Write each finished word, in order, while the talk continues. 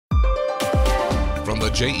the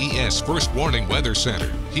JES First Warning Weather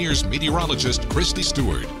Center, here's meteorologist Christy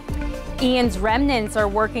Stewart. Ian's remnants are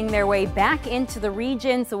working their way back into the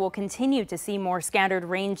region, so we'll continue to see more scattered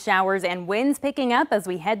rain showers and winds picking up as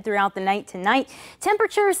we head throughout the night tonight.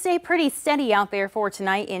 Temperatures stay pretty steady out there for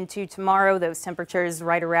tonight into tomorrow. Those temperatures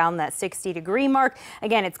right around that 60-degree mark.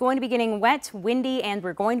 Again, it's going to be getting wet, windy, and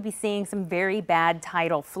we're going to be seeing some very bad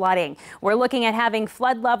tidal flooding. We're looking at having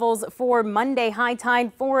flood levels for Monday high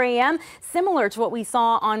tide 4 a.m. similar to what we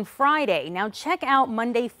saw on Friday. Now check out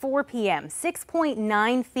Monday 4 p.m.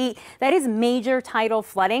 6.9 feet. That is major tidal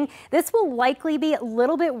flooding. This will likely be a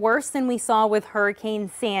little bit worse than we saw with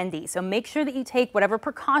Hurricane Sandy. So make sure that you take whatever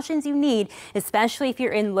precautions you need, especially if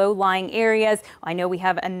you're in low-lying areas. I know we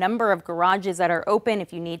have a number of garages that are open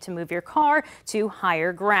if you need to move your car to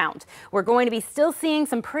higher ground. We're going to be still seeing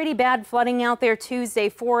some pretty bad flooding out there Tuesday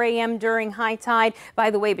 4 a.m. during high tide.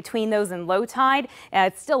 By the way, between those and low tide,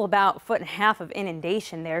 it's still about 1.5 feet of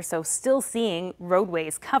inundation there. So still seeing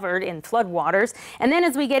roadways covered in floodwaters. And then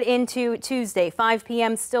as we get into Tuesday, 5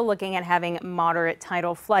 p.m., still looking at having moderate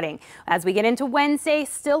tidal flooding. As we get into Wednesday,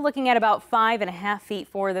 still looking at about 5.5 feet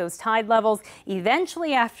for those tide levels.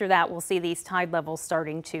 Eventually after that, we'll see these tide levels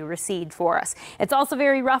starting to recede for us. It's also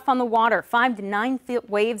very rough on the water. 5 to 9 feet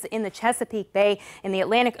waves in the Chesapeake Bay. In the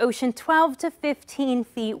Atlantic Ocean, 12 to 15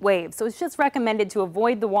 feet waves. So it's just recommended to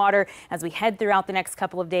avoid the water as we head throughout the next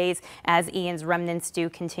couple of days as Ian's remnants do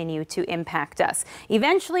continue to impact us.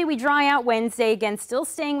 Eventually we dry out Wednesday, again still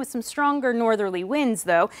staying with some stronger northerly winds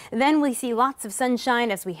though. Then we see lots of sunshine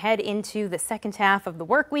as we head into the second half of the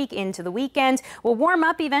work week into the weekend. We'll warm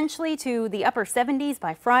up eventually to the upper 70s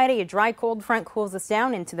by Friday. A dry cold front cools us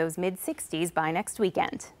down into those mid 60s by next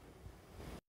weekend.